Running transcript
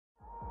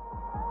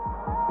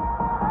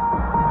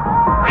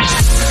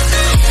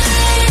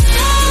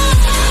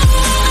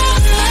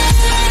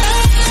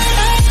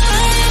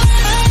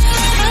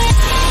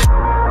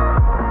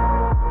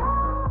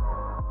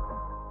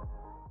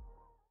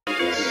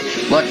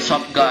What's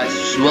up guys,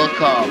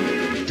 welcome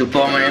to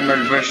Pokemon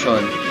Emerald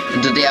version,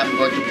 and today I'm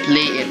going to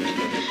play it.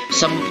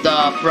 Some of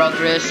the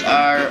progress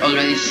are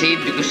already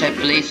saved because I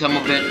played some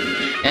of it,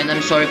 and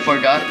I'm sorry for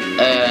that.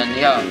 And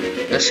yeah,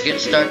 let's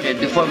get started.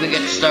 Before we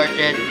get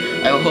started,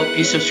 I hope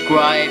you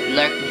subscribe,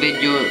 like the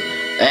video,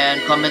 and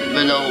comment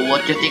below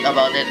what you think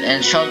about it, and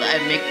should I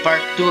make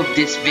part 2 of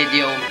this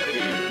video,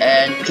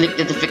 and click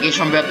the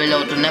notification bell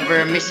below to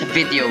never miss a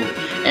video.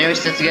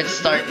 Anyways, let's get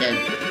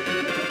started.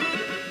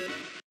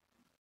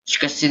 As you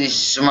can see,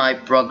 this is my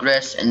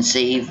progress and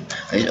save.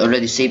 I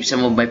already saved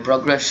some of my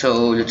progress,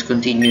 so let's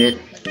continue it.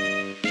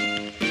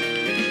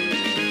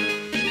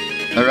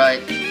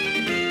 Alright,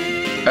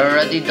 I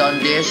already done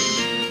this.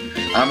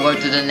 I'm going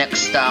to the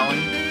next town.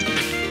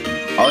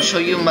 I'll show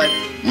you my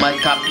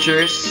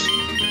captures.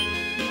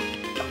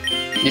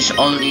 This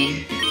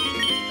only,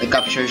 I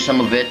captured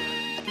some of it.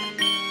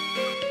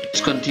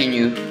 Let's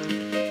continue.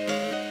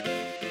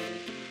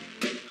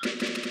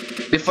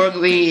 Before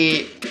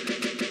we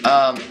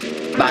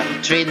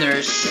battle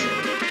trainers,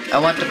 I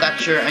want to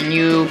capture a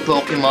new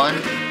Pokemon.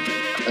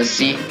 Let's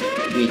see.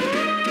 Wait.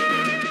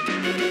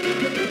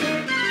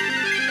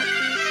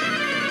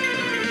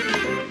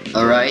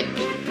 Alright.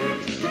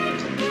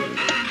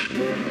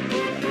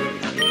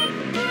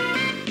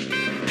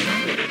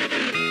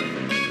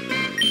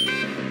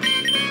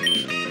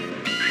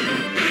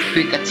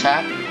 Quick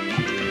attack.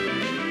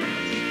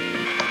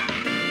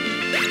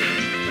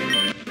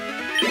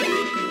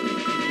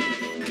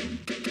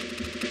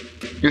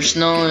 There's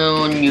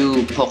no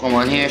new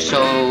Pokemon here,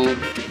 so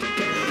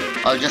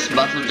I'll just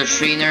battle the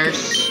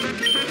trainers.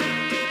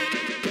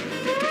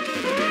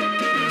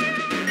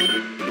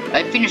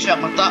 I finished a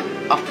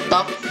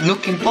tough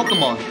looking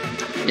Pokemon.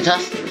 It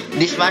has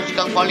this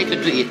magical quality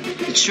to it.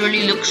 It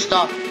surely looks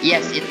tough.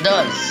 Yes, it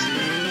does.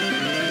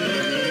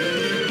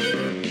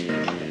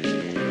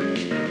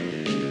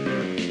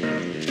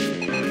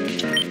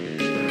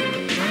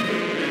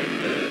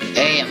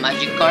 Hey, a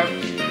Magikarp?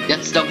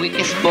 That's the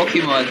weakest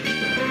Pokemon.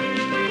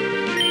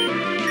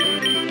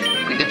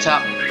 Quick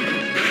attack.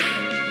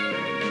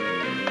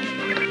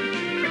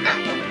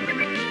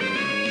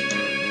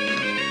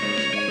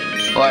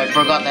 Oh, I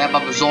forgot I have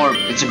Absorb.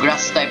 It's a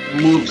grass type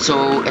move,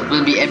 so it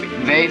will be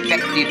very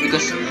effective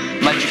because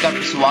Magikarp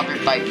is water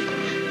type.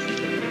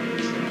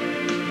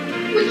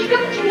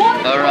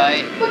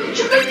 Alright.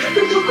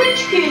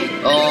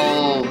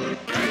 Oh.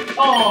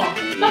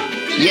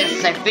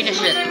 Yes, I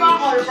finished it.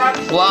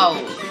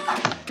 Wow.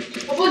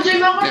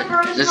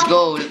 Let's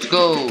go, let's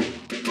go.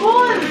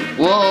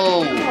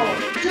 Whoa.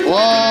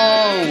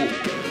 Whoa.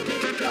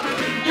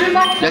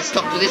 Let's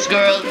talk to this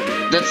girl.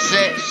 The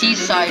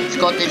seaside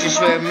cottage is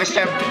where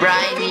Mr.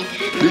 Briny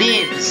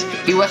lives.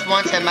 He was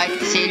once a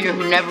mighty sailor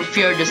who never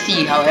feared the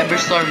sea, however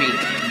stormy.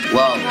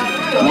 Wow.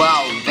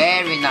 Wow,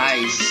 very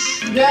nice.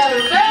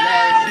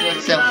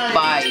 Let's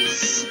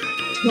suffice.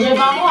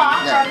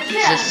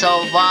 So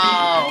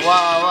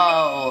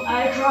wow.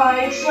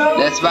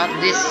 Let's battle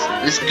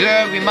this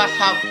girl. We must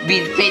have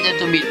been fated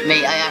to meet.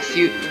 May I ask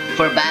you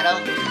for battle?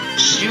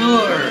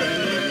 Sure.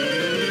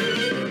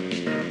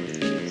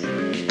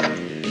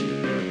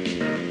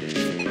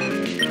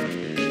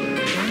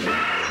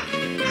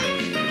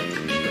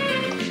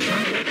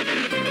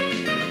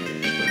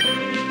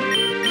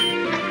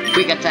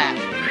 Quick attack.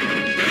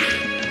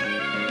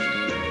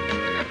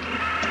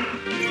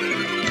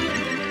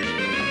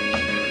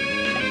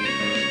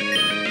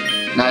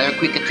 Another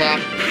quick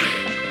attack.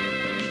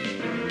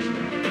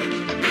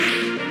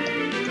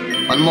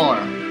 One more.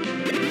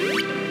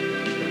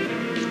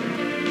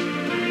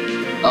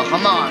 Oh,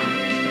 come on.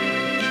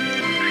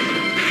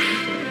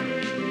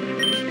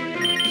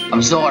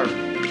 Absorb.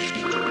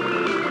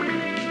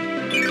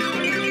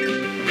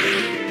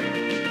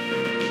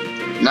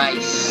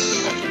 Nice.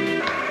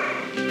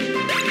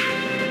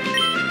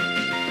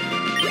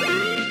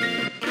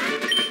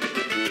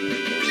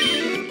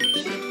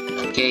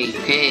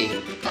 Okay.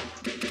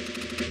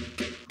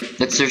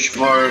 Let's search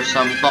for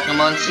some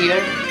Pokemons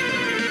here.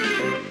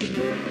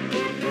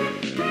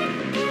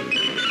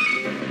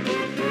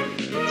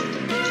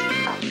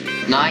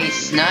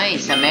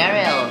 Nice,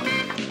 Emerrald.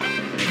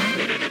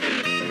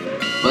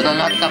 But I'll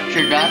not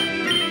capture that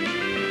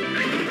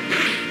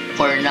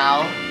for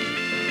now.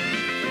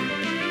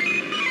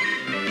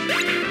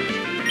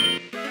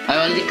 I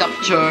only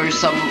capture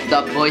some of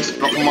the voice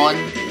Pokemon.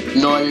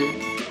 LOL.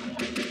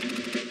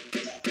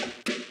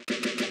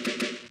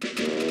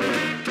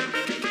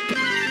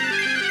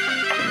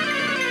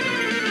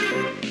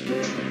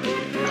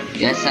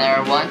 Yes,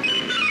 another one.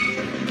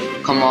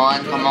 Come on.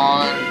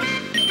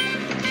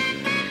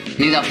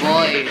 Need a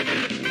boy.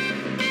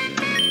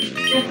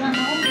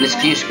 Let's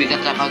use quick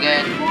attack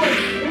again.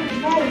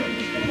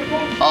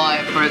 Oh,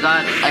 I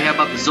forgot. I have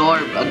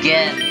Absorb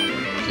again.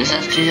 This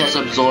actually has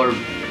Absorb.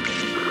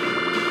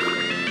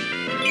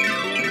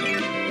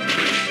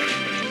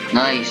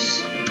 Nice.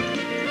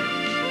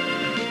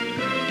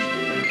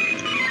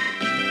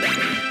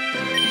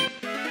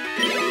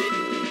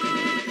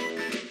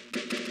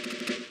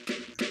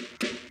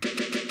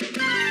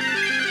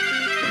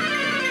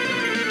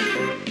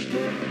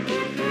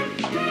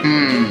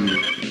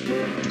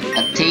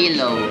 A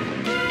Talo.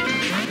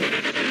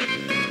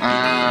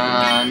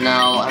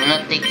 No, I'm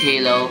not take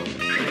Talo.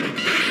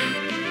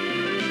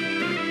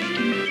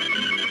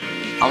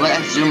 I want a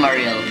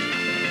Zoomaril.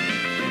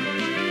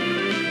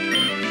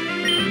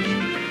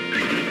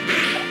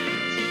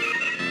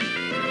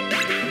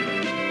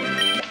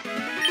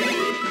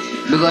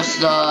 Because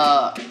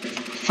the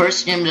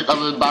first gym that I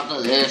will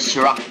battle is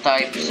rock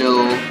type,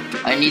 so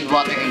I need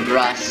water and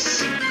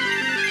grass.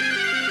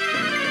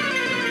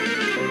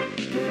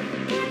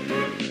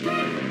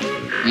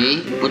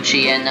 Okay,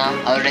 Puchiena,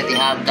 I already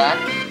have that.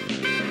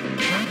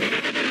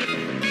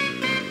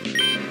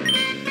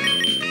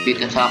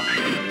 Quick attack.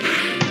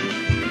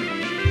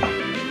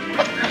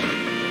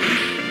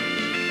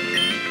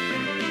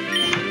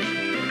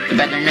 I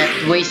better not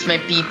waste my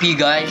PP,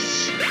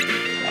 guys.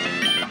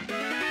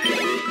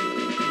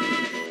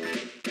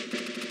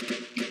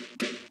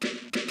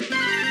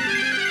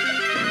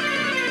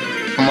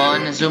 Come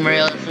on,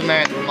 Zoomaril,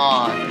 come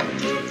on.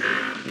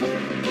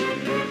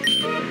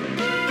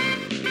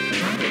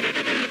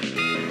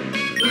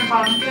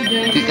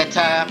 Quick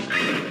attack.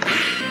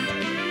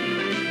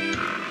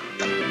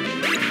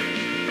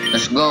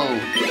 Let's go.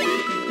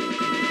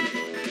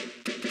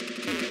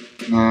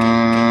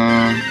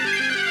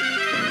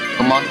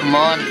 Come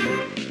on.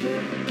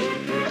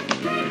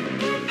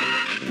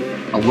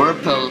 A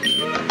Whirlpool.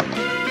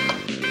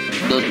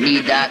 Don't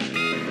need that.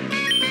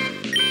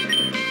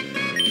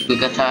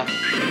 Quick attack.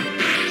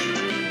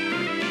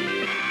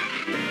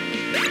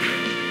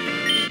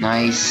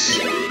 Nice.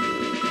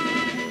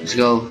 Let's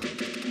go.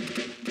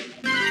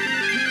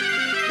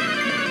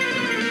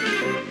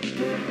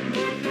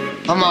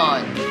 Come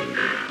on.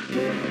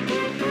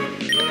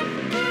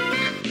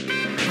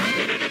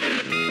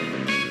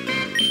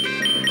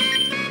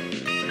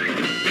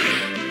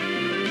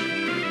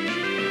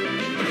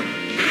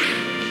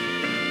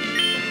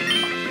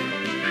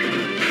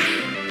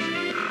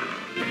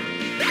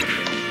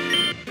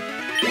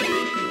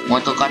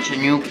 Want to catch a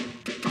new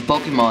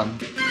Pokemon?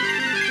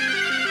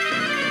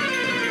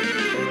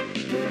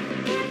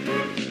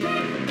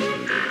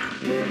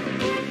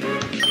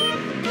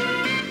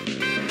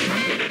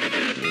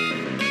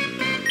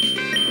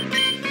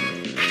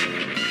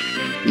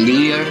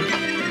 Leer.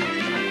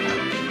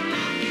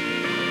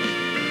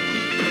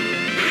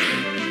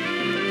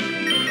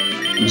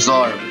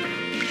 Absorb.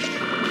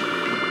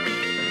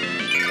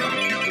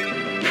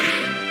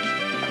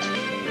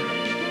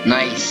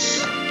 Nice.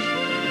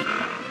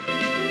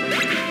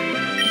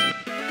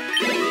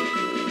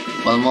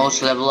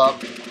 Almost level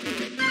up.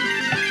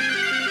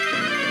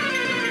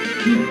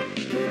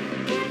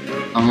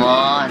 Come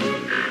on.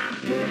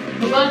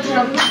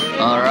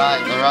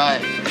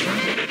 Alright.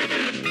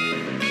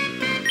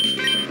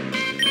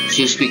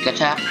 Choose quick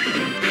attack.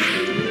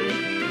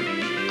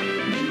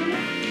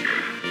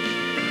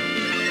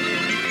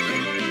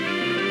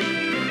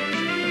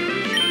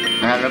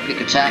 Another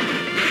quick attack.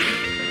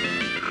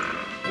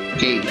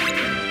 Okay.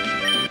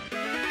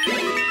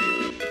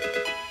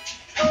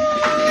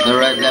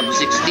 Alright, level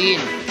 16.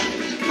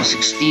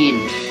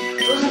 16.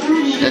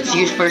 Let's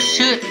use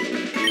Pursuit.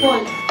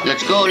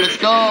 Let's go.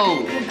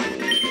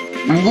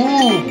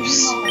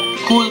 Moves.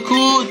 Cool.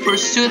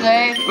 Pursuit,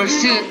 eh?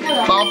 Pursuit.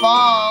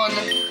 Compound.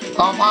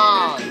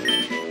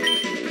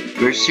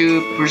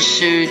 Pursuit.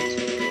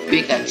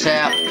 Quick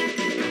attack.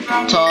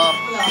 Top.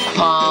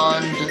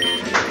 Pound,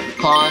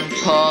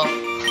 top.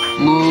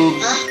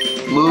 Moves.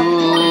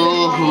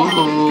 Move.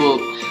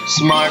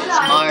 Smart.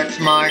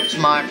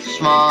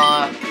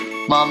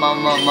 Mama.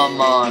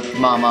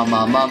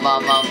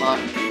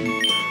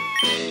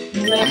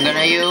 I'm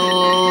gonna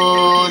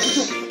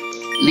use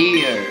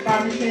Leer.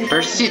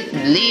 Pursuit,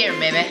 Leer,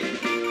 baby.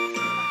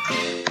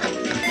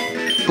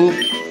 Poop.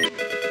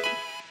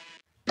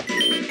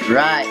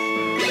 Right.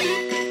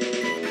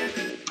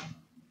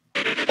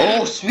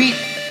 Oh, sweet.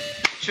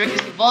 Shrek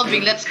is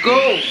evolving. Let's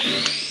go.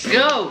 Let's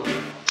go.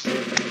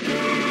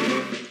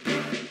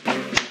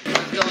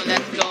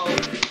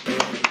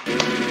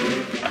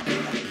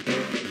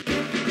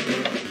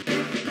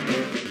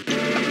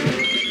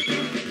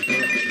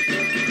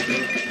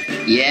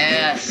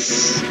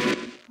 Yes.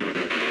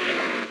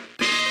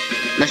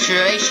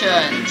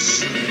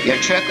 Lacerations. Your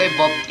Shrek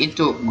evolved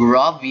into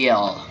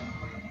Graviel.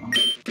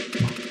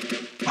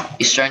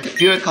 He's trying to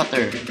Fury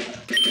Cutter.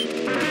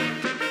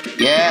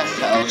 Yes,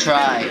 I'll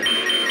try.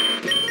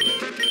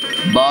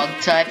 Bug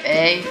type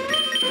A.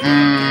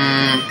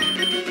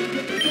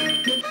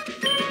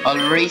 I'll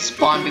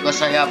respawn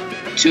because I have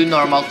 2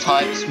 normal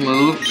types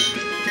moves.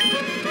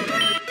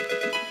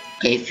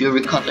 Okay,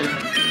 Fury Cutter.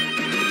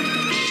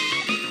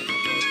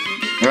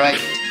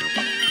 Right.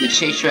 Let's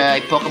change my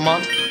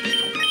Pokemon.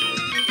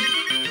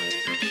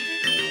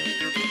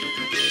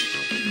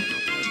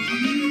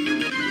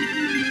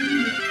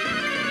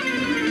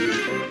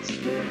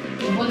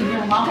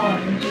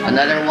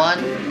 Another one.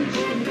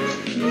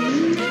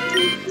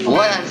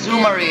 What a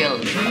Zoomaril.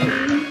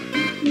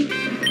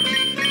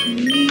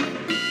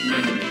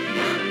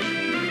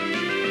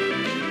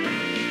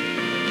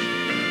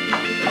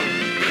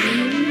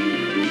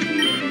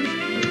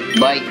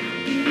 Bite.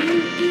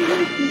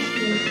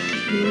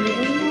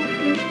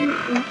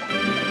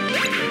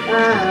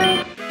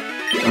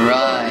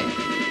 Right.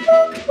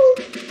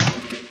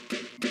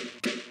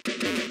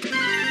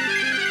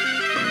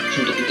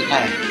 Suntok itu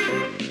kaya.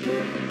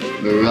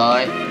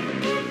 Right.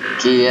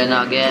 Gian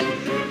again.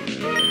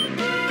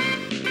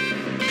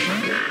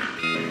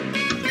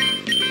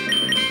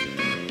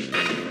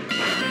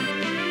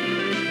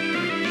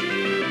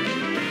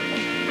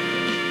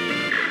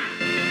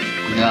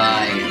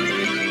 Right.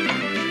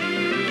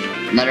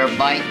 Another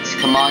bite.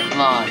 Come on,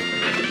 come on.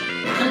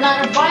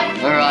 Another bite?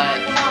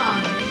 Alright. Come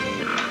on.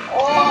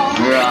 Oh.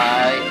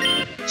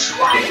 Right.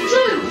 Try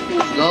to.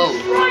 Let's go.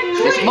 Try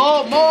to. Let's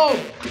move,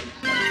 move.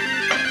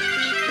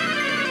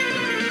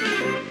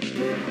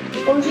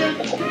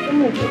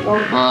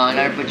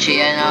 Another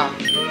Pochiana.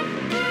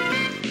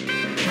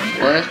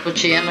 Why does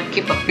Pochiana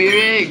keep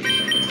appearing?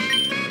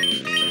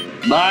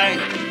 Bite.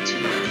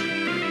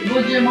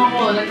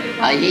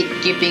 I hate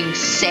keeping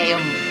same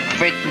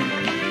freaking.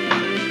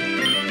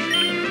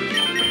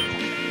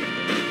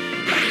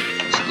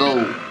 Let's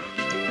go.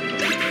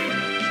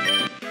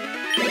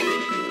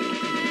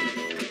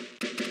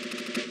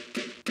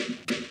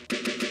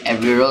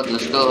 Every road,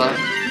 let's go, huh?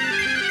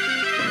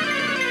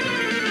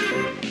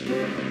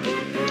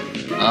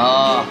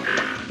 Oh.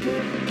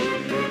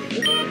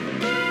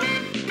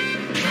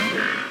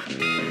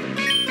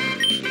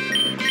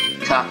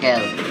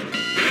 Tackle.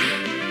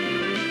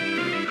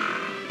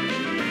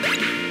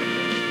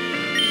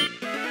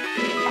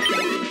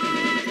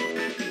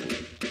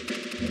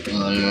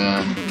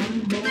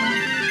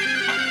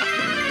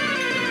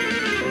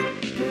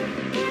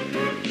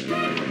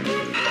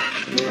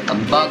 A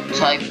bug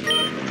type.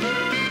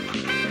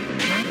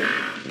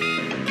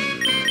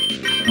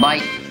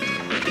 Bite.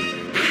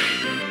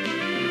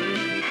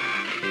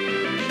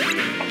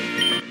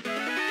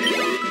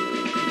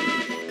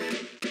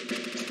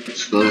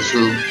 Let's go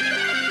through.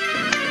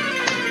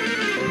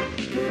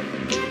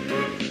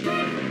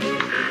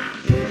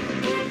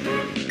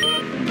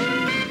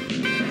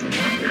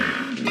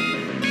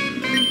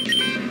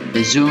 The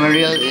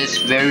Emerrald is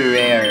very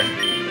rare.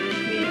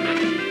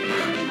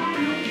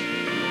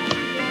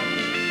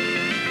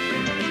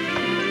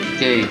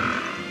 Okay.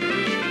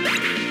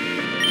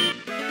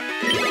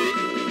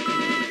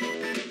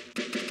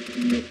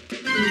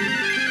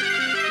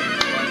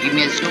 Give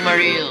me a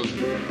Emerrald.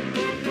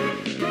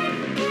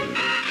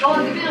 Oh,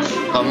 give me a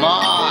super. Come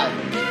on.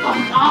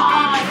 Come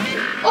on.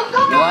 Oh,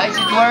 come on. Why is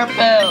it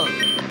purple?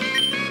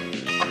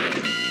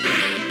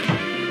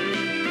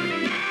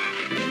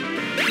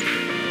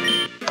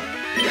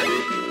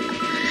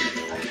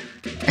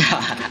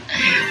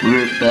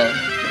 Purple.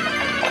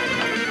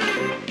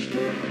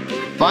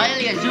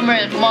 Finally a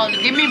Emerrald. Come on,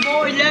 give me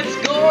more. Let's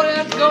go.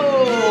 Let's go.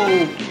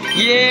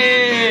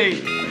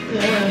 Yay.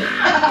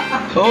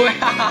 Oh,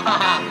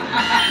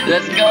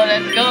 let's go.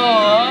 Let's go.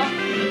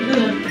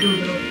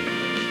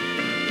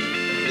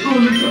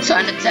 Huh?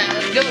 Sun attack.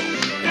 Let's go.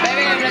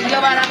 Baby, let's go,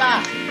 Barama.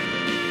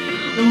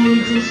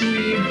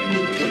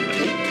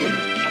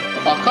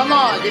 Oh, come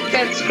on.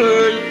 Defense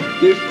girl.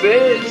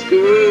 Defense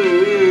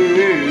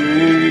girl.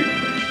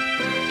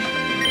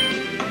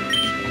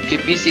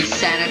 Keep using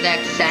sand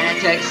attack, sand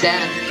attack,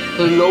 sand.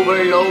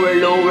 Lower, lower,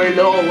 lower,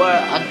 lower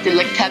until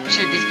I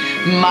capture this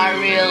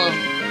Emerrald.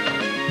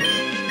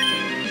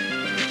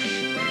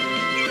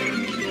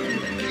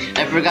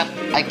 I forgot.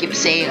 I keep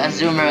saying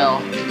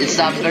Emerrald. It's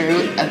the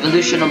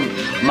evolution of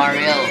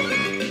Emerrald.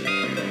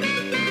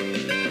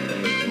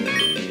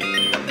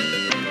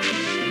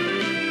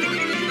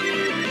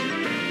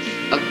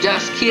 I'll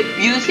just keep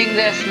using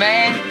this,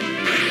 man.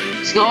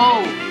 Let's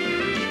go.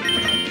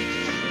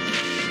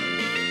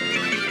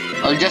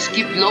 I'll just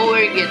keep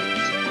lowering it.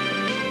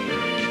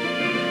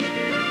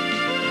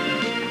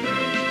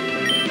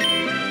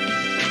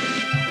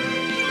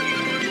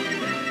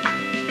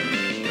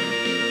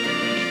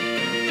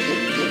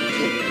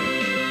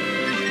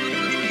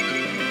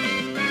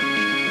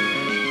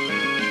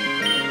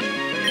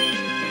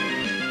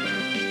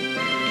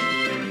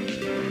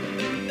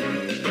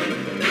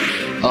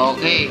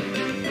 Okay.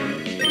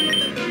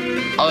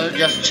 I'll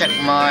just check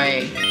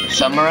my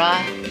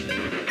samurai.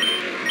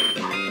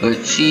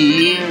 Let's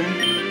see here.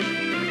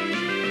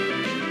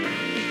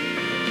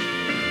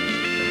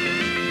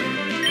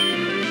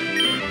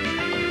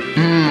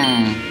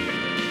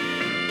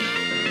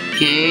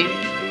 Okay.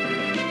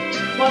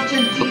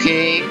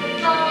 Okay.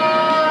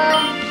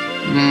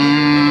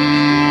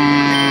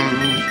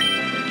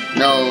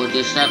 No,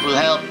 this not will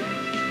help.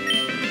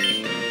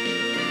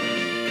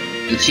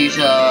 Let's use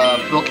a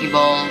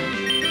Pokeball.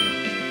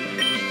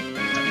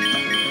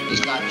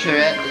 Let's capture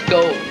it. Let's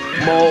go.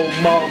 Mo.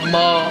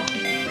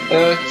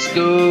 Let's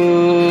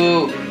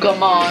go.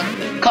 Come on.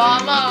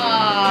 Come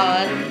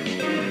on.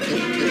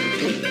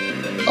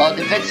 Oh,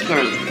 defense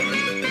girl.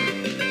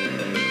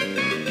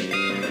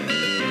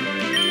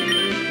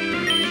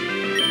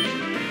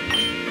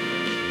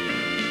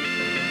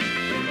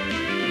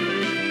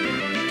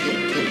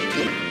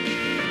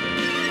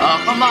 Oh,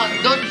 come on.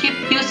 Don't keep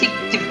using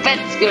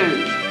defense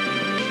girl.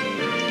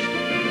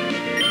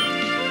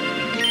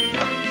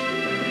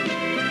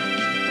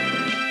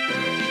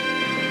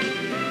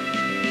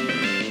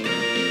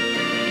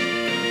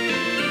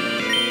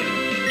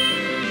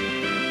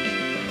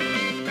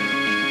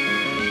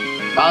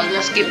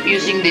 just keep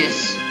using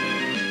this.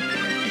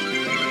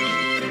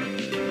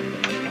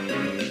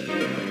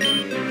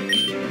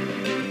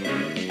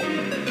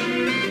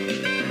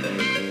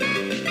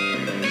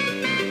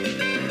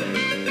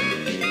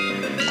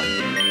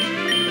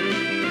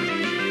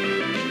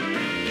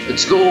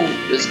 Let's go!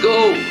 Let's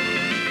go!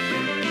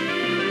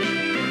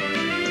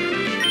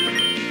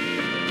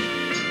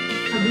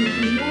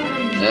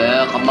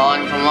 Yeah, come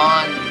on, come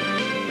on.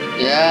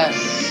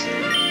 Yes.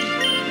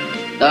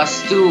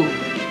 That's 2.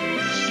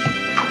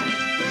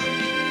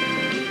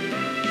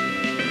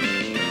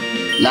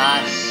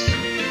 Last.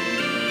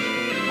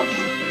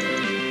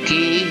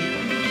 Key.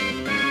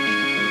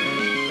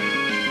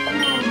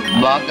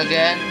 Back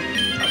again.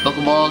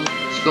 Pokeball.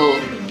 Let's go.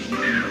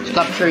 Let's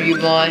capture you,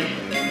 boy.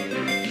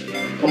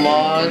 Come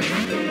on.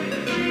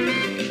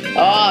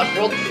 Ah,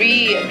 broke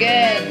free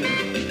again.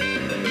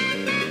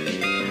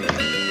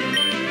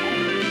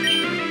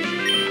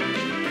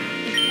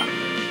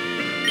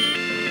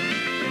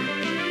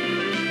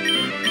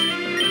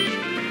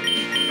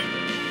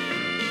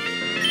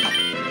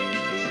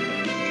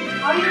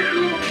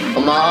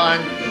 Come on.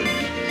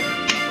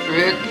 Capture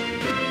it.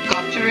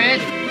 Capture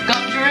it.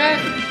 Capture it.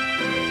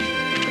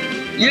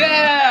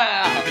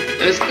 Yeah.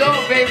 Let's go,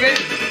 baby.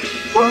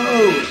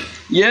 Whoa.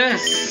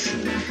 Yes.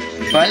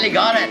 Finally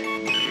got it.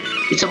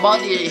 Its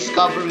body is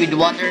covered with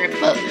water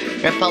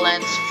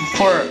repellent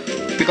fur.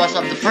 Because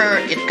of the fur,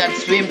 it can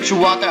swim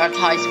through water at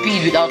high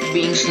speed without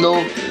being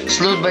slowed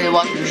by the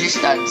water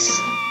resistance.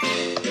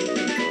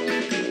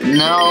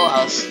 Now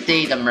I'll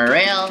stay the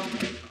Emerrald.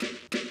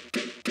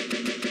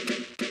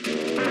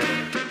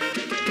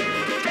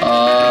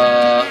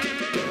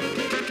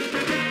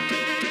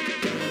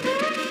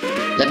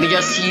 Let me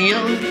just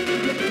heal.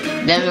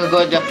 Then we'll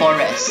go to the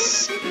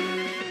forest.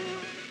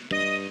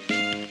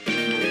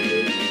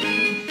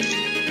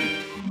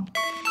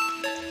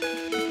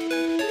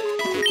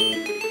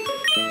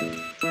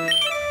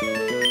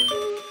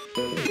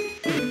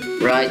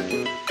 Right.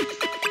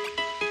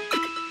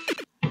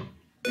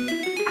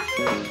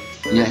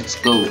 Let's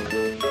go.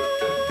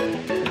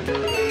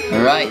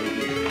 Alright.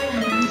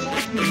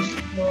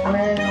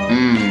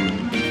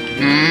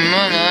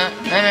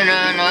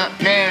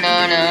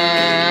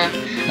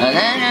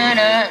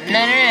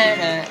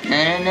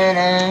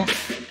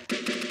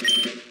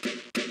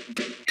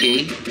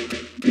 Okay.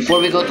 Before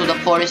we go to the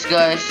forest,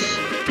 guys,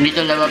 we need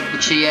to level up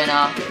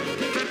Kuchiyana.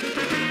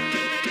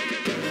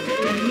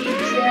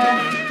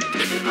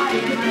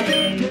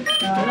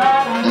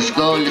 Let's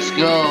go, let's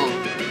go.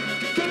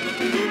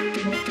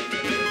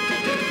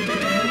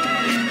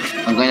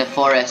 I'm going to the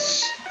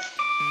forest.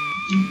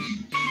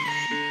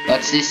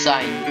 What's this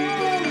sign?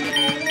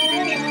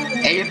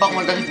 Any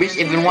Pokemon that appears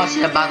even once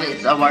in a battle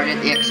is awarded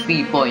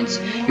XP points.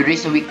 You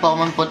raise a weak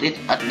Pokemon, put it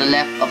at the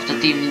left of the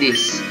team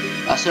list.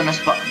 As soon as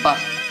a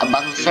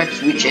battle starts,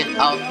 switch it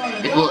out.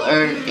 It will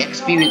earn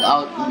XP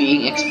without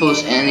being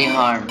exposed to any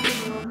harm.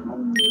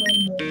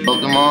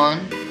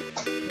 Pokemon.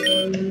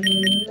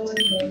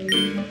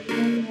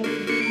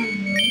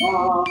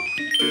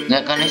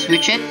 Now, can I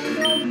switch it?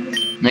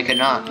 I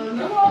cannot.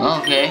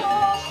 Okay.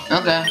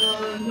 Okay.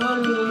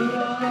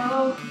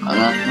 I'll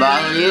not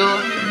bother you.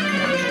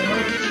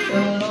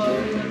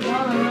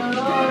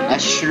 A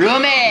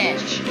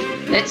Shroomish!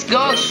 Let's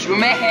go,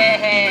 Shroomish!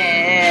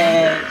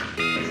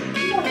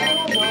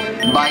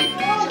 Bite.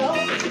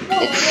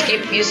 Let's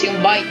keep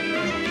using bite.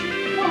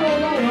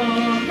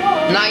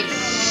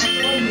 Nice.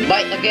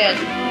 Bite again.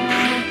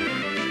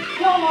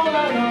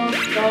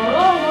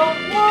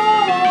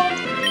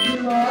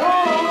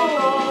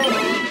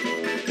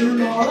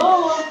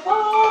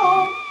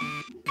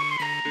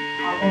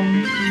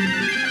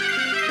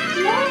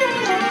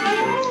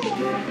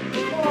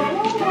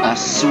 A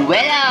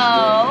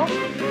swallow.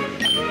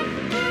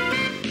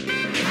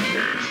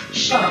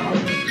 Shut up.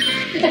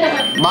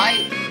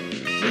 Bite.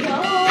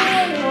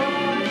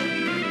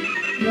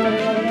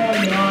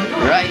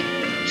 Right.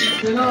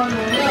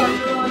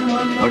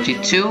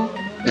 42.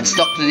 Let's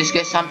talk to this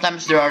guy.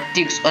 Sometimes there are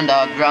ticks on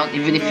the ground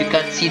even if you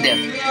can't see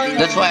them.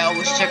 That's why I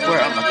always check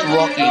where I'm at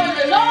walking.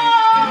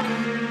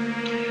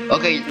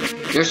 Okay,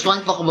 there's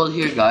one Pokeball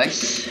here,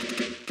 guys.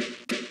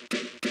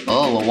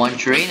 Oh, one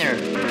trainer.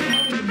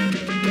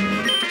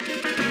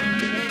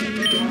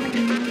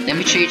 Let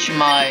me change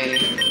my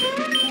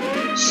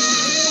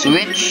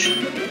switch.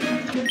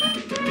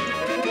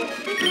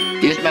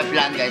 Here's my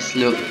plan, guys.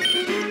 Look.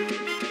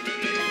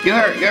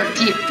 Your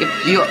tip.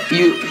 If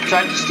you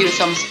try to steal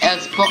someone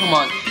else's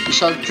Pokemon, you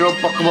shall throw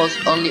Pokeballs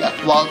only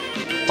at wild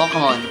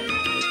Pokemon.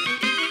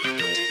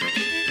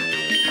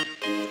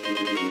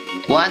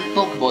 One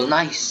Pokeball,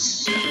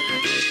 nice.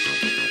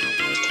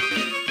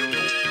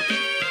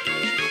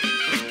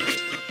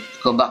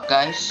 Go back,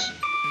 guys.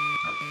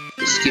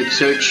 Let's keep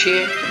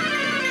searching.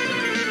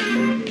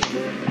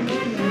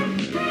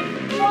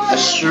 A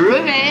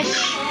Shroomish.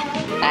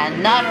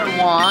 Another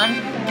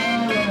one.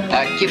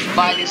 I keep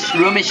fighting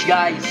Shroomish,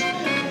 guys.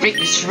 Freak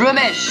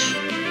Shroomish.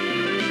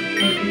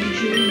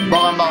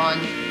 Pokemon.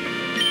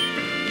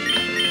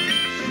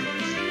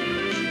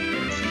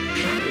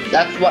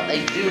 That's what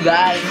I do,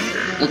 guys.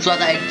 That's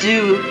what I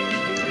do.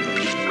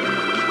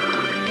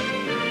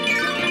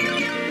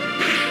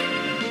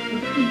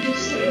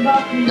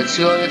 Let's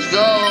go, let's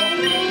go.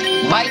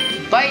 Bite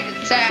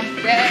attack.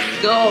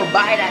 Let's go.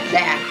 Bite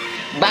attack.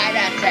 Bite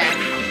attack.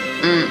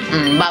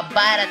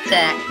 Bite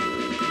attack.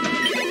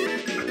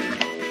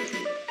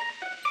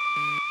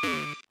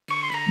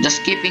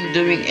 Just keeping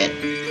doing it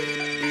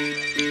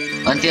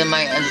until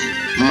my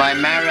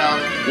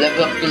Emerrald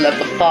level up to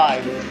level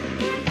 5.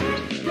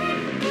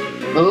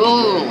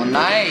 Ooh,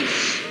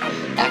 nice.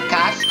 A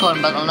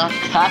Cascon, but I'll not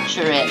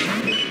capture it.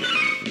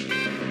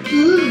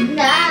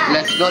 Nice.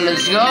 Let's go,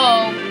 let's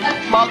go.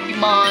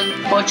 Pokemon,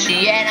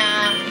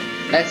 Pochiena.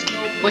 Let's go,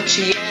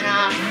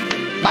 Pochiena.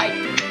 Bite,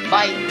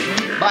 bite,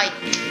 bite,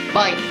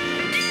 bite.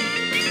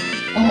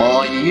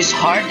 Oh, you use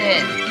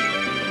Harden.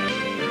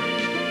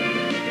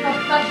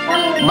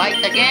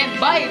 Bite again,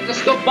 bite.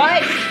 Let's go,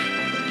 bite.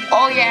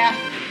 Oh yeah,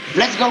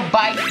 let's go,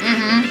 bite.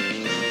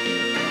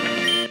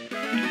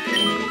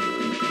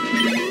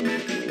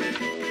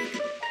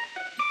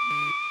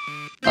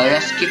 Oh,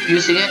 just keep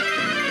using it.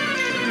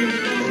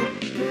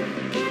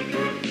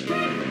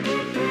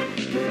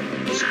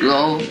 Let's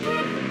go.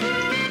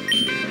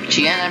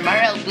 Chiana,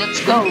 Emerrald, let's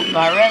go.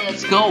 Emerrald,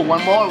 let's go.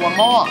 One more, one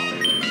more.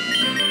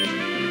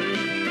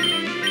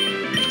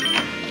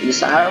 This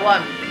is our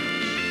one.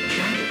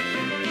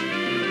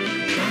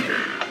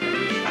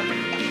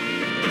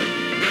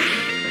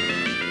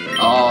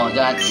 Oh,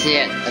 that's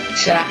it.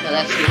 Attack,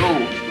 let's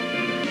go.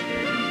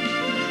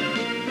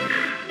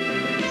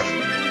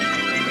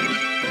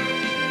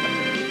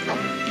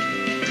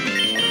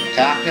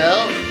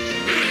 Tackle.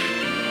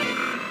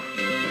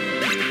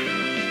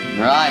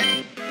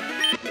 Right.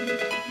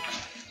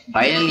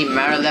 Finally,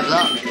 Emerrald level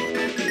up.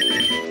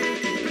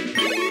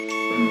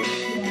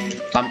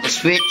 Time to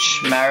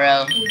switch,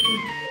 Emerrald.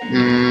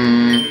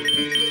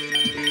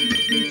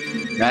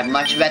 Right,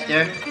 much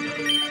better.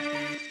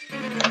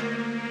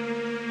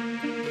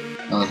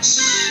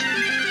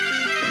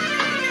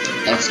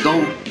 Let's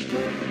go.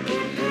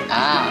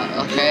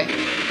 Ah, okay.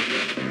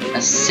 A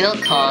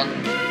Silcon.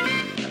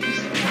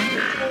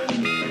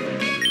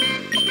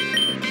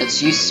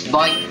 Let's use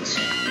Bite.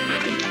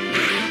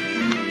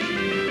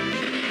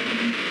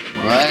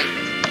 Right.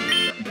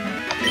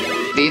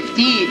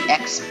 50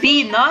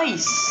 XP,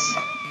 nice.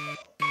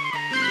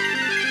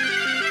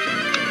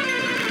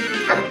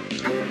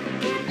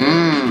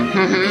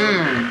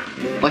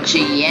 What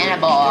you yeah,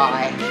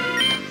 boy?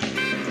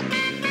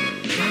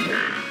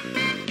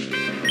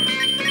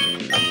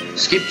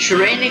 Just keep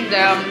training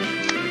them.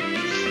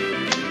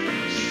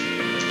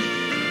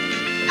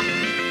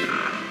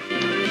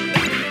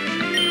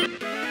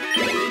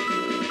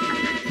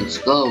 Let's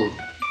go.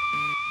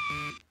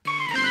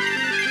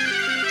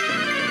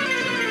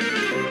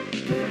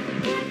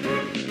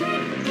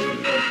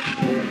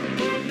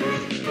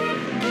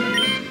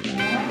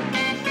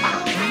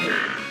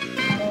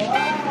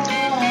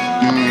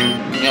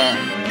 Yeah.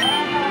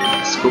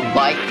 Let's go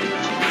bite.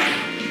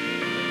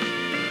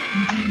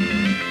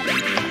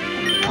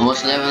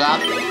 Almost level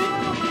up.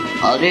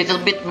 A little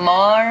bit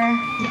more.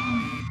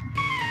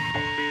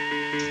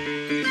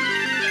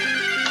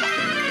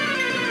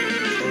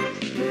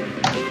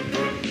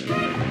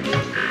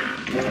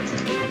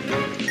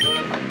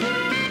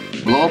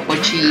 Go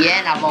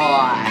Pochiena,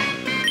 boy.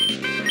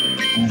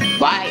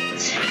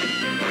 Bite.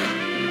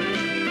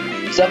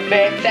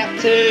 Super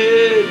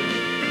effective.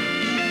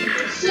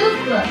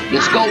 Super.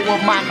 Let's go,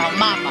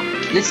 mama.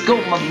 Let's go,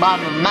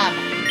 mama.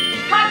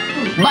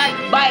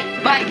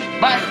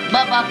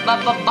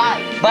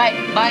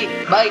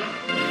 Bite.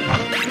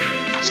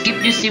 Let's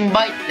keep using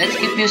bite. Let's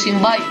keep using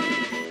bite.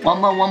 One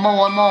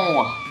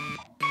more.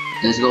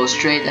 Let's go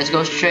straight.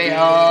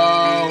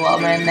 Oh,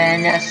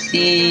 man, let's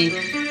see.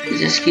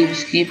 Just keep.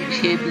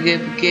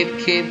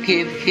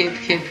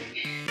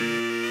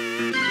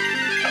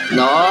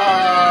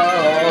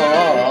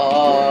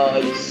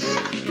 Nice.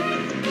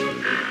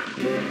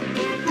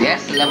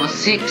 Yes, level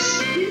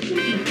 6.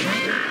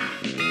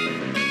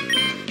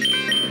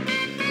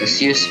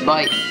 Let's use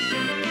bite.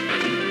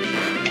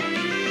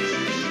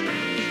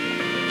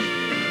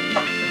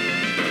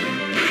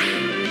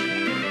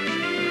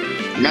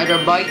 Another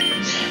bite.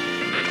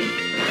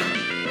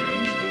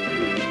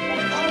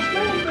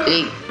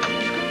 Hey.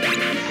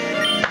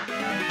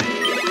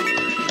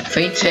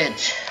 Fainted.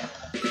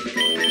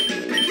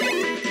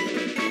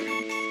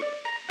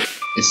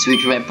 Let's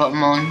switch my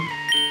Pokemon.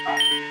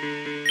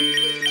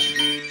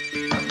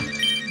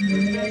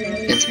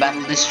 Let's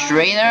battle this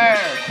trainer.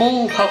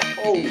 Ho.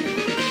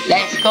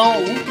 Let's go.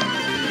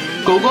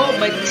 Go,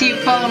 my team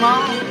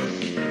Pokemon.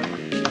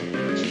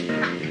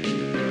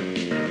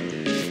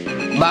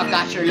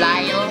 Backcatcher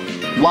Lyle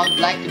would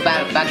like to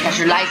battle.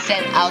 Backcatcher Lyle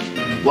sent out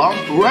one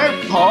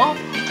Whirlpool.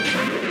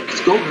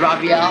 Let's go,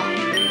 Gravial.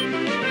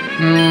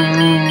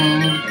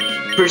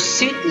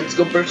 Pursuit. Let's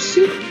go,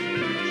 Pursuit.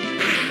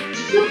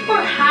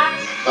 Super hot.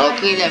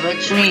 Okay, level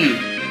 3.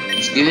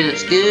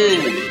 It's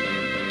good.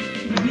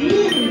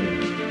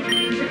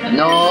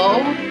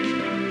 No.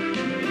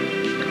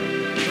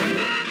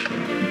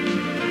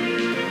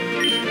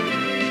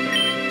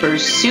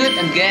 Pursuit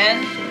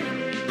again.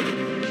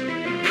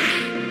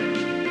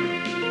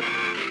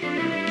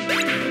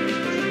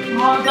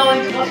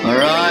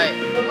 Alright.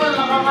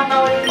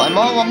 One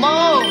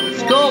more.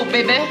 Let's go,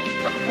 baby.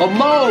 One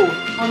more.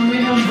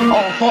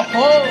 Oh, ho,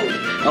 ho.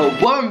 A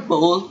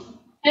wormhole.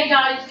 Hey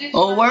guys, this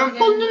Oh,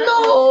 wormhole,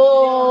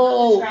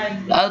 no!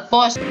 I'll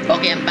pause.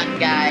 Okay, I'm back,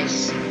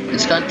 guys.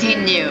 Let's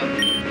continue.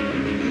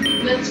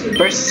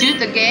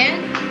 Pursuit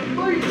again.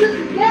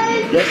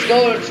 Let's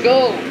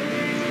go.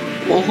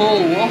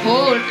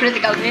 Oh,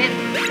 critical hit.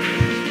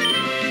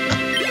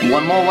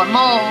 One more. One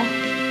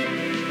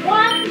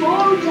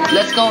more time.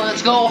 Let's go.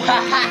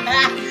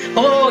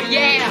 Oh,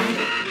 yeah.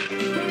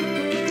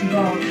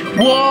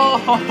 Whoa,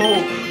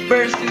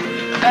 pursuit.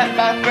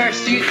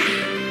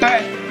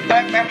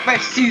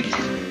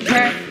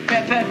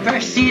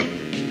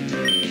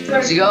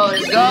 Let's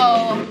go.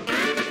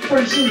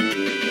 Pursuit.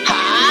 Ha!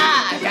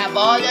 I have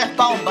all the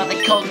phone, but I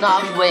could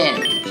not win.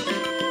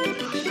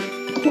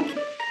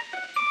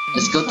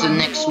 Let's go to the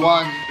next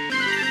one.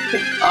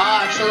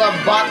 Ah, shall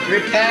have bot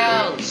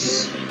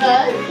repels.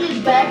 She's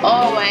back.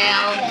 Oh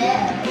well.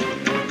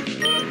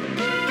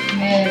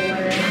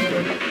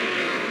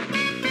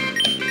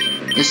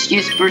 Let's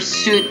use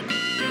pursuit.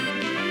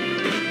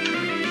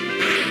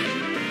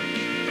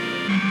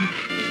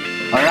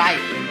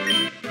 Alright.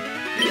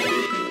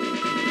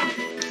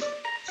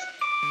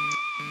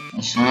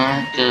 Let's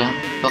not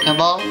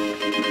Pokeball.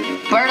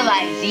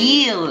 Paralyze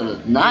heal.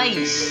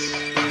 Nice.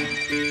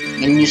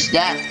 Can use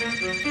that.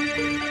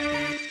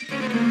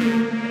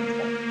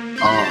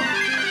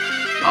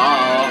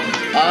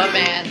 Oh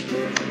man.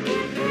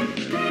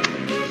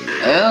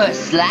 Oh,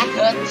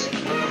 Slackut.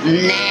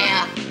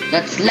 Nah,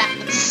 that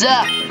Slackut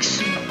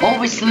sucks.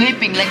 Always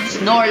sleeping like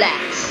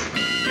Snorlax.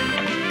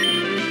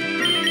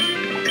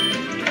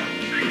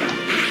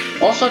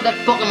 Also, that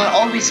Pokemon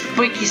always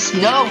breaks his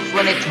nose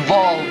when it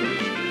evolves.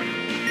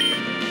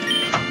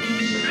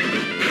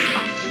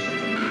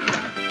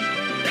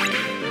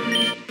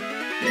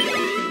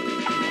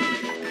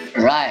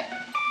 Right.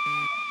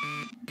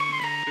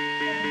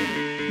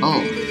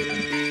 Oh.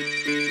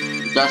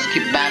 Just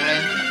keep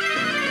battling.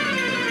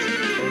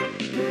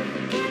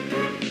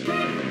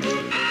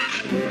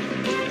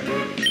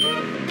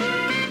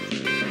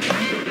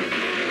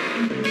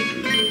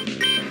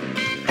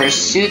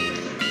 Pursuit.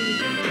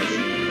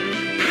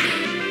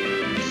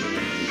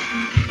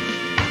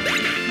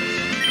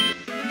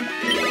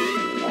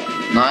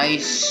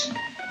 Nice.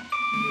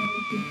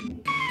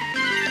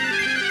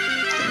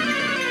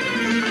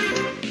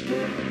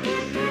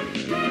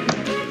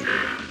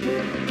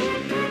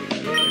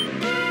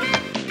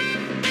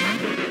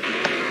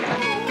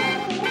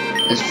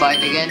 Let's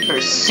fight again.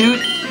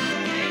 Pursuit.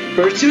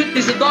 Pursuit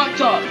is a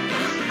doctor.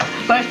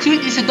 But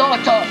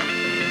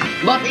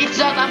it's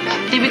not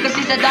effective because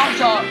it's a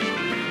doctor.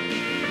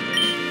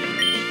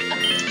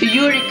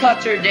 Fury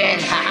Cutter then.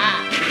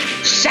 Haha.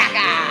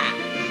 Shaka.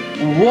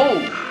 Whoa.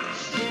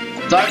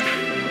 Dark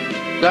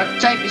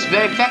type is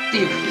very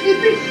effective.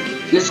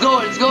 Let's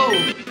go.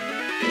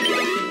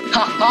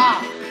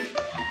 Haha.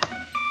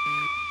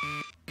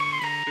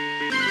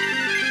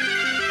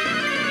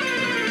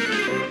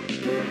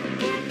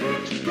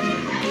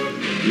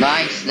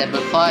 Nice,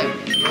 level 5.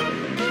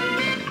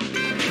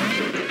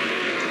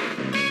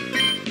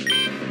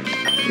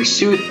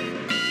 Pursuit.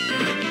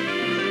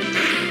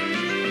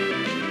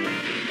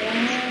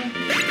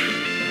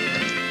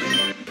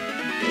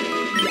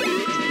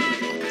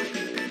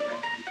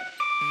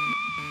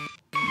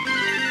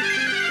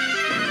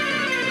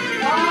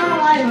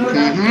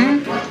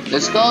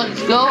 Let's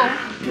go.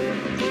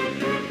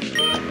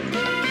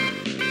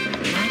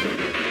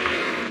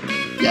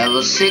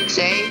 Level 6,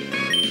 eh?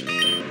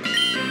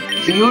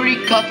 Fury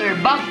Cutter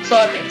bounce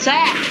on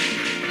attack!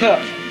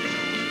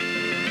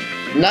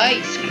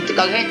 Nice!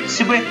 Critical hit,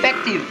 super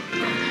effective!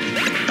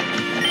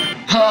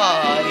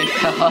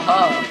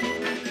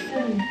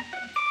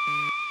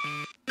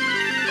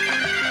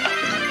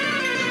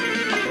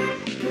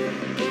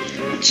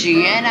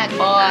 Chiana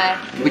boy!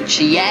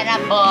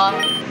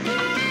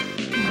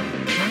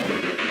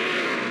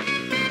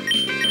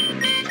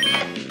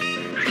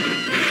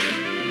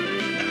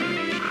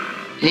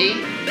 Hey!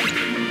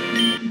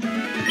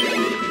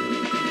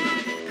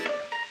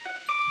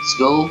 Let's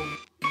go.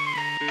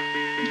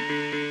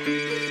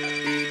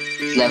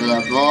 Let's level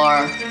up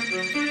more.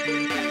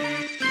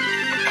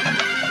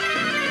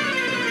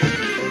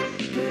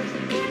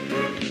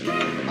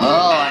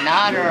 Oh,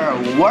 another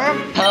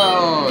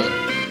Whirlpool.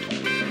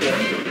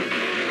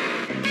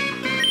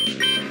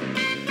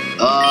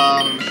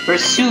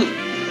 Pursuit.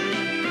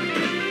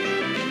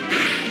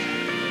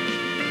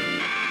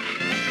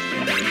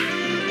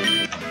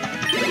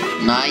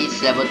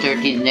 Nice, level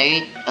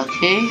 38.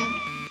 Okay.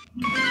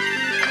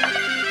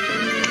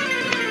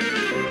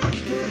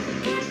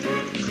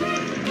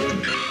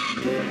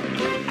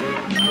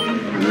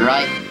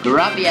 Right,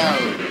 Graviel.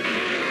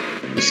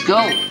 Let's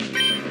go.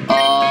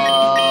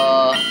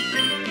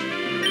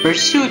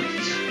 Pursuit.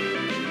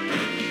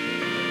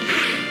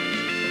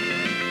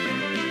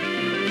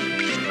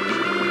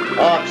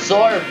 Oh,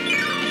 absorb.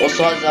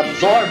 also has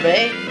absorb,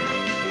 eh?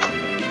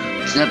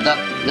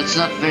 That's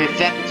not very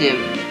effective.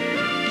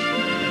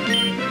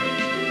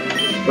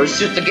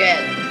 Pursuit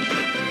again.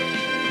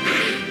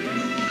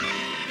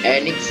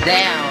 And it's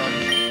down.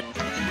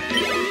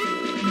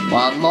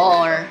 One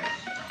more.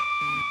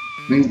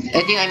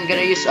 I think I'm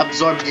gonna use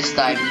absorb this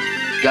time,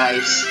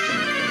 guys.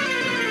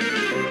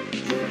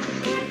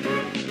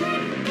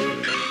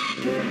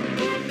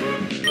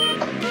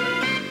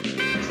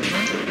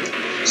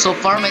 So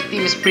far my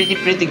team is pretty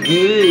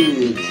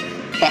good.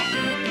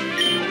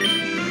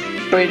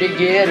 Pretty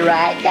good,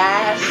 right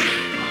guys?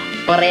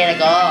 Ready to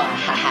go.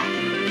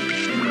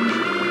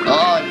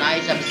 Oh,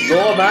 nice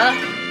absorb, huh?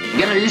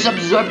 Gonna use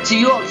absorb to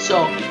you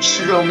also,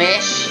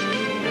 Shromish.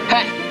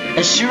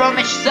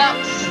 Shromish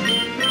sucks.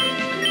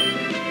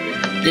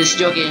 Just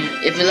joking.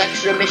 If you like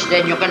Shromish,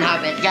 then you can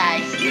have it,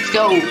 guys. Let's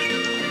go.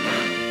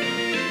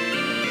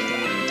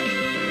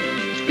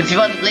 If you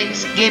want to play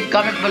this game,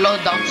 comment below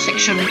down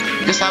section,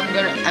 because I'm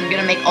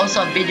gonna make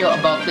also a video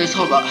about this,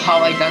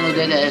 how I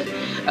downloaded it.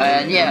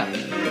 And yeah.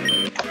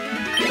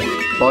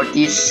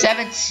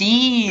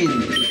 17.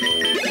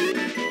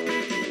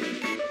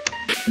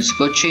 Let's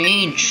go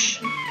change.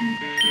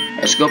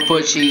 Let's go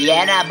put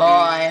Chiana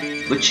boy.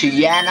 Put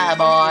Chiana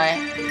boy.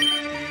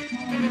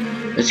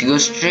 Let's go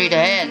straight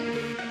ahead.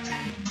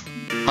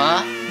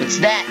 Huh? What's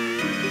that?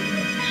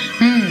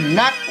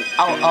 Not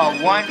a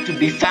one to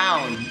be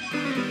found.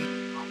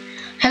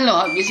 Hello,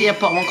 have you seen a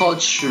Pokemon called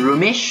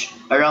Shroomish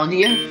around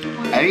here?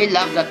 I really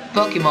love that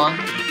Pokemon.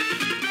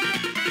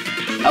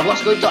 I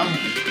was going to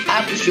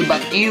ambush you,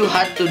 but you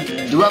had to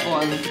dwell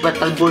on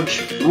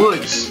Battleborge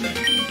Woods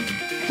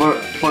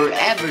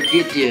forever,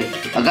 did you?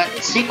 I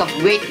got sick of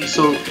waiting,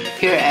 so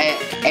here I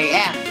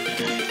am.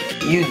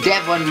 You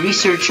Devon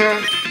researcher,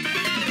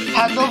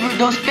 hand over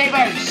those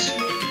papers.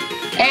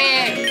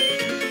 Hey,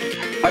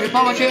 are you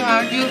publishing,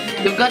 aren't you?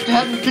 You've got to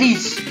help me,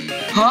 please.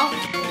 Huh?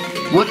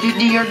 What do you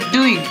think you're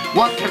doing?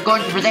 What, you're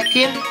going to protect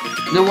him?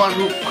 The one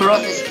who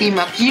crosses Team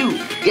Q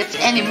gets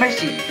any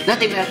mercy,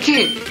 not even a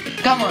kid.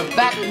 Come on,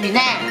 battle me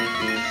now.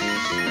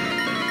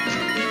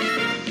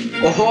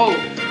 Oh ho!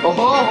 Oh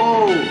ho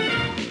ho!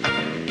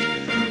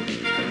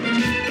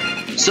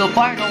 So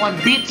far, no one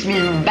beats me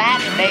in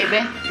battle,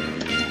 baby.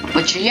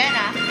 But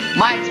Chiena,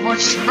 mine's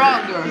much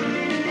stronger.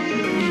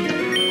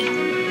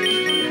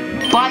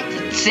 Bite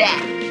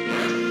attack.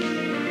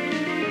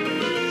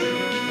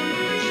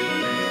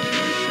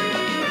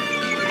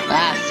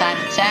 Sand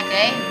attack,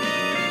 eh?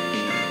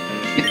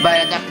 If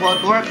bite attack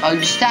won't work, I'll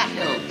use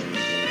tackle.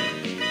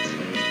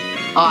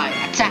 Alright,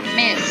 attack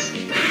miss.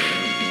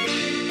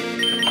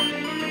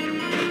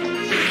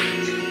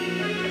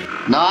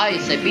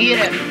 Nice, I beat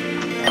him.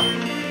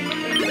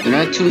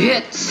 Another 2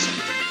 hits.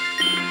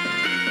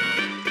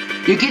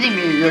 You're kidding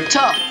me, you're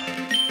tough.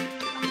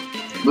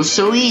 You're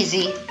so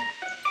easy.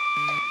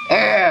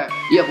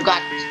 You've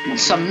got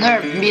some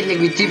nerve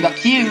meddling with Team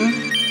Q.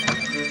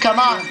 Come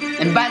on,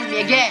 and battle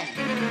me again.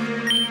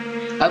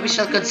 I wish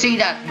I could say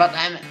that, but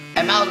I'm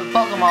out of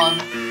Pokemon.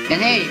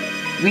 And hey,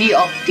 we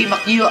of Team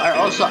Q are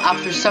also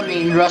after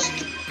something in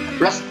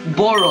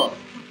Rustboro.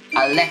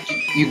 I'll let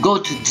you go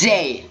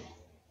today.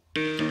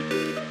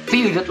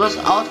 Phew, that was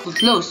awful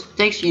close.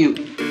 Thanks to you,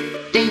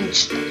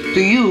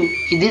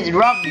 he didn't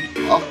rob me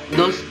of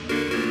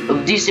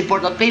these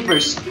important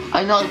papers.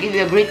 I know I'll give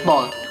you a great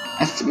ball.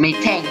 As my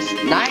thanks.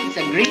 Nice,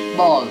 a great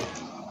ball.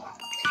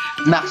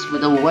 Max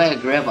with a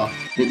wag river.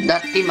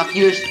 That Team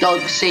accused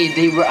dog say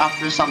they were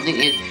after something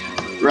in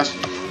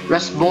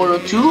Rustboro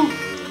too?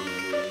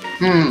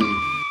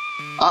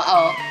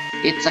 Uh-oh.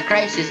 It's a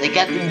crisis. I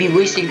can't be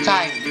wasting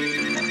time.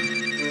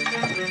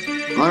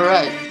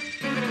 Alright.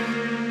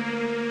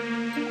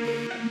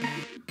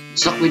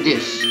 Suck with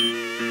this.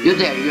 You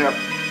there, you're a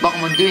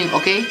Pokemon doing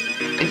okay?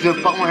 If your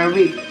Pokemon are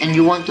weak and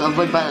you want to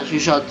avoid battles, you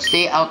should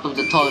stay out of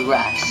the tall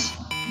grass.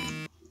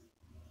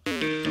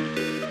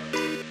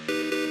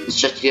 Let's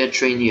just get a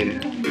train here.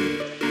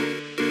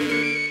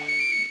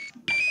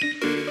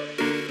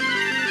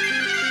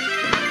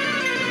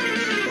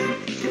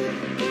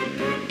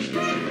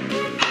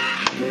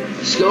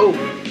 Let's go.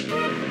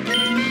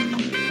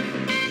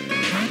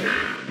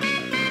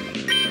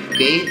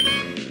 Okay.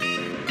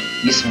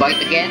 This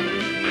bite again.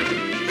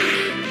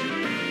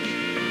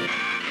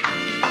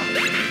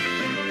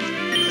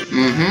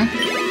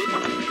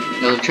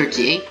 Level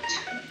 38.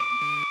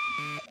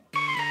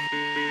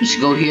 Let's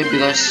go here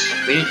because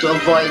we need to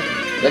avoid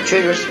the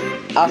triggers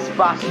as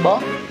possible.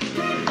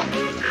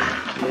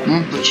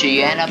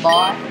 Chiana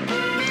boy.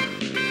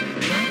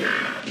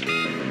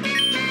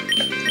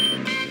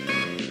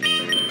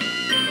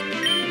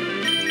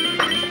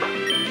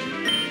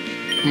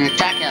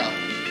 Tackle.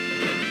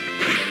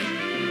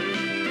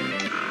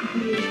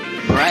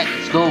 Right,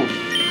 let's go.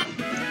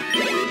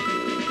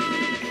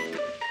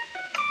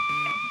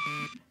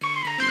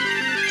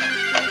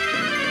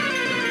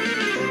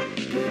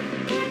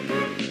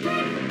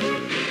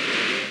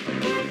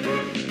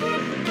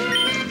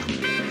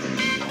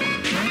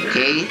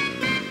 Okay.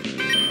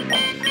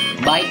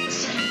 Bites.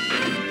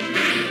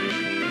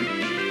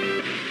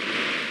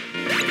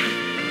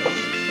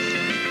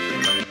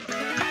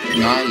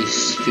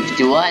 Nice.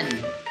 51.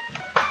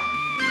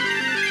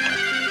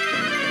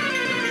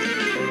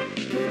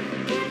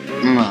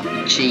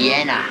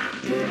 Chiena.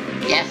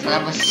 Yes,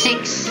 level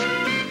 6.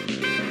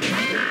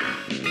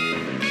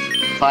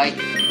 Fight.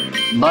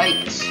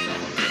 Bite.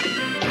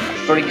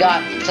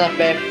 Forgot, it's not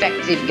very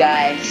effective,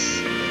 guys.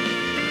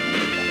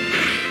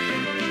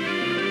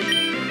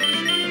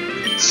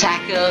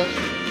 Tackle.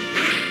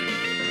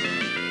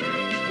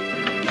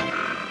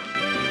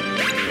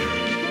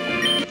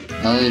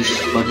 Oh,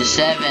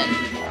 47.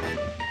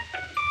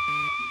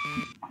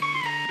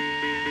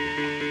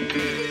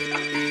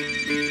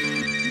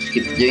 Let's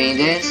keep doing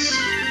this.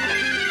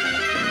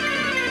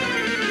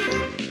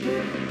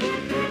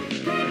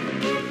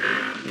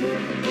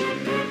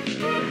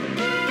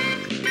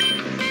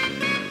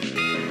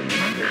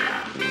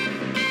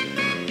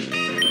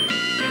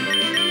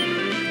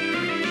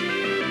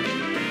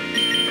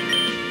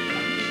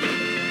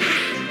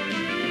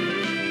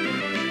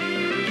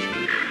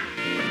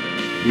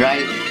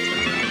 Right.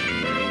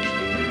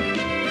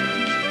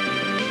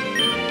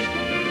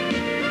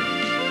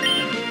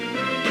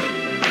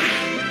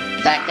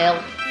 Tackle.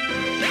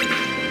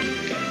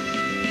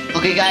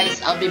 Okay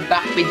guys, I'll be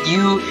back with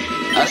you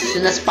as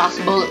soon as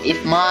possible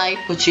if my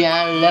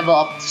Poochyena level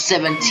up to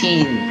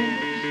 17.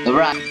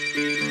 Alright.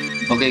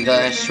 Okay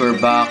guys, we're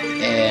back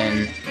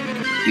and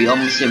we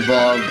almost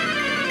evolved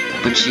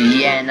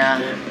Poochyena.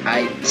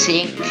 I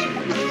think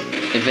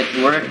if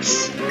it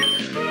works,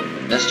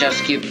 let's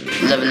just keep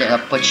leveling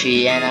up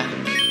Poochyena.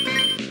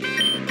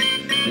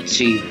 Let's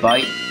see,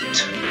 bite.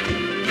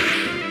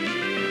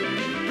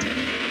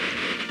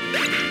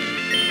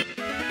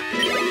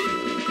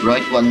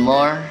 Right, one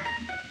more.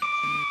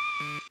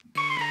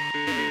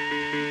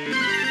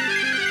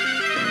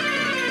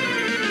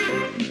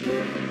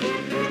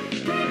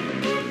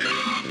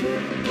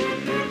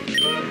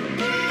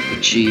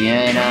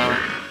 Poochyena.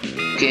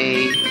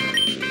 Okay.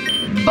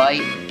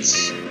 Bite.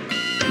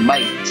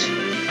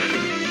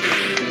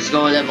 Let's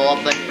go level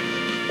up it.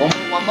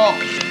 One more.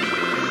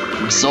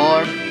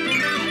 Absorb.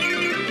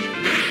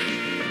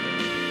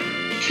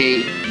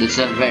 Okay, that's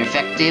not very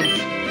effective.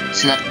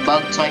 It's not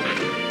bug type.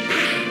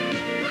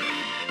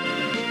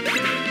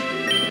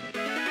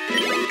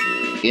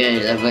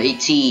 Yeah, level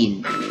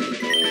 18.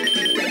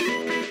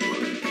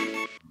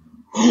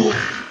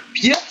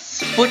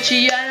 Yes!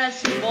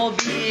 Poochyena's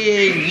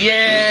evolving!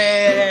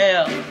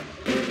 Yeah!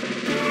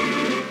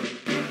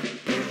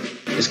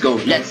 Let's go.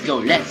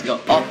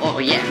 Oh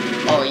yeah,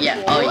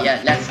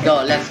 let's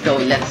go.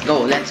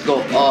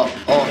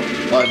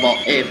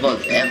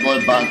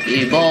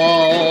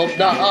 Evolve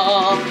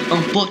now.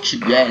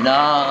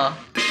 Poochyeena.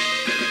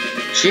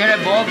 She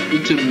evolved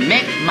into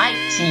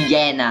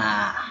Mightyena.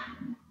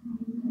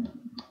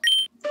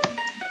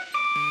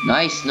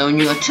 Nice, no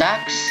new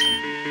attacks.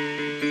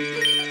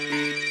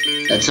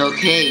 That's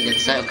okay.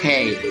 Let's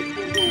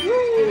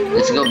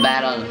go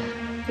battle.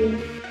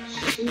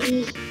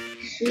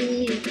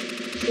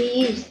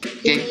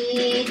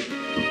 Okay.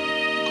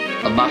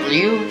 I'll battle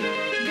you.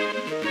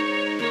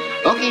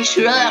 Okay,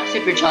 sure, I'll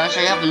accept your challenge.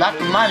 I have a lot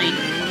of money.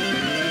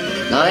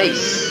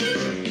 Nice.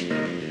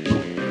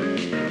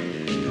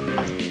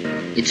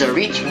 It's a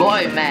rich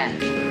boy, man.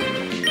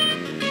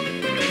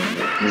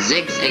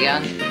 Ziggs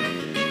again.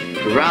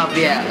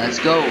 Rabia, let's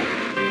go.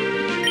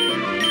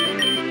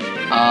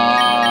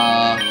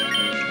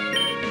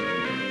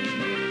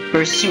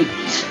 Pursuit.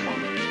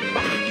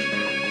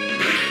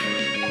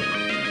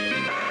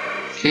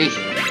 Okay,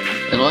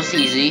 it was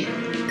easy.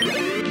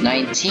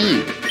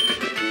 19.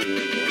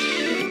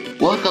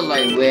 What will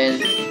I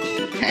win?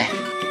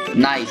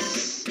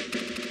 Nice.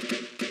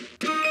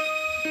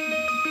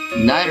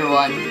 Another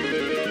one.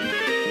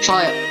 Shall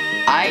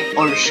I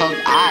or shall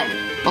I?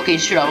 Okay,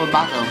 sure, I will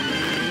battle.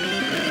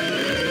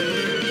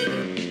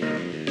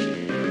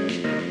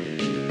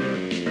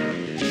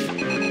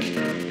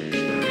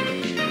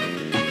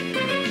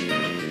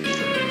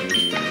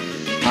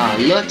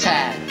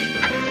 Lotad.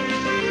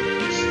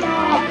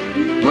 Stop.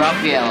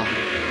 Raphael.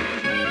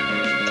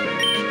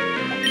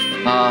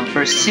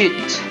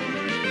 Pursuit.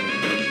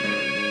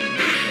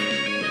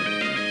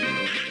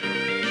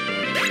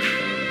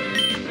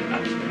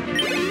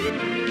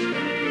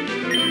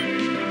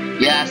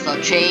 Yes,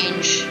 I'll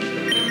change.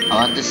 I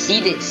want to see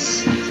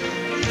this.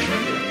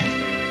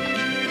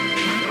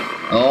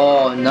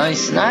 Oh,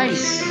 nice.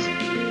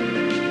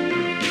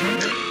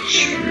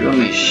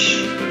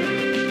 Shroomish.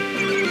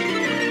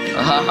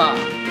 Haha.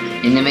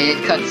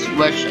 Animated cuts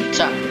rush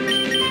attack.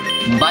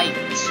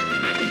 Bite.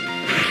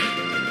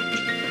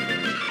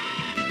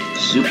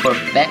 Super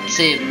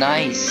effective,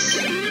 nice.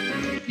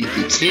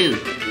 52.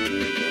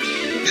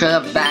 Should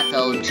have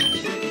battled.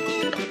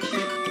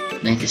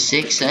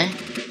 96, eh?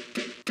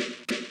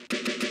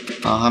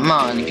 Oh, come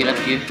on, get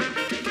up you.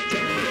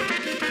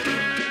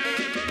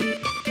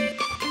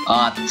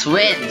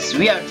 Twins!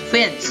 We are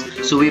twins!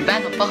 So we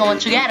battle Pokemon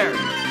together!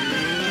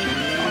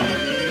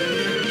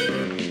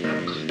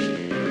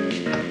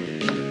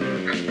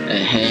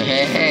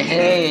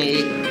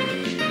 Hey!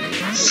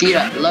 See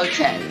that,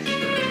 Lochat.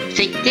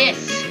 Take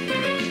this!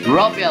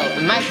 Robiel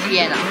and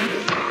Mightyena.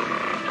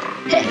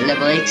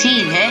 Level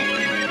 18, eh?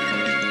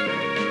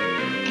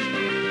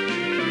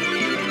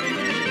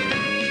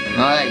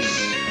 Nice.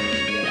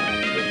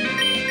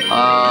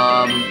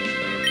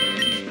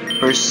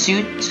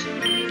 Pursuit.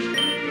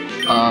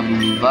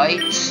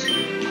 Bite.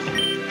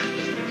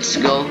 Let's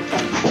go.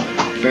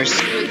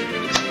 Pursuit.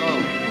 Let's go.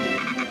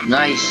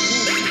 Nice.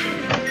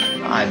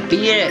 I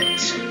beat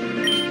it.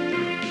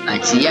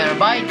 Let's see. Yeah,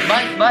 bite.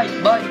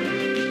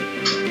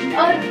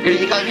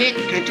 Critical hit.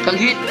 Critical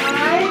hit.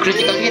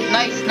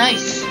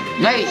 Nice.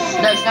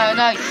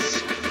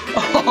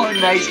 Oh,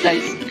 nice.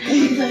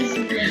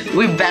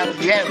 We battled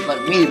there, but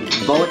we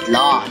both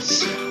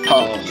lost.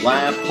 Oh,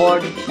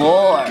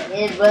 144.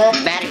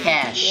 Bad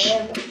cash.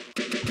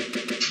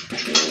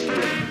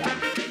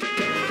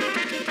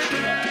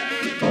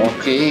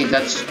 Okay,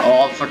 that's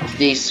all for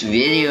today's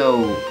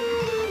video.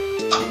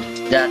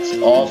 That's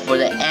all for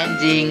the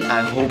ending.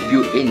 I hope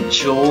you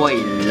enjoy.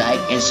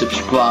 Like and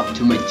subscribe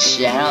to my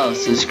channel.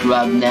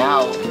 Subscribe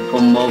now for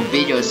more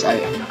videos. I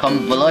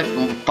come below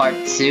for part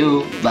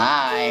 2.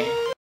 Bye.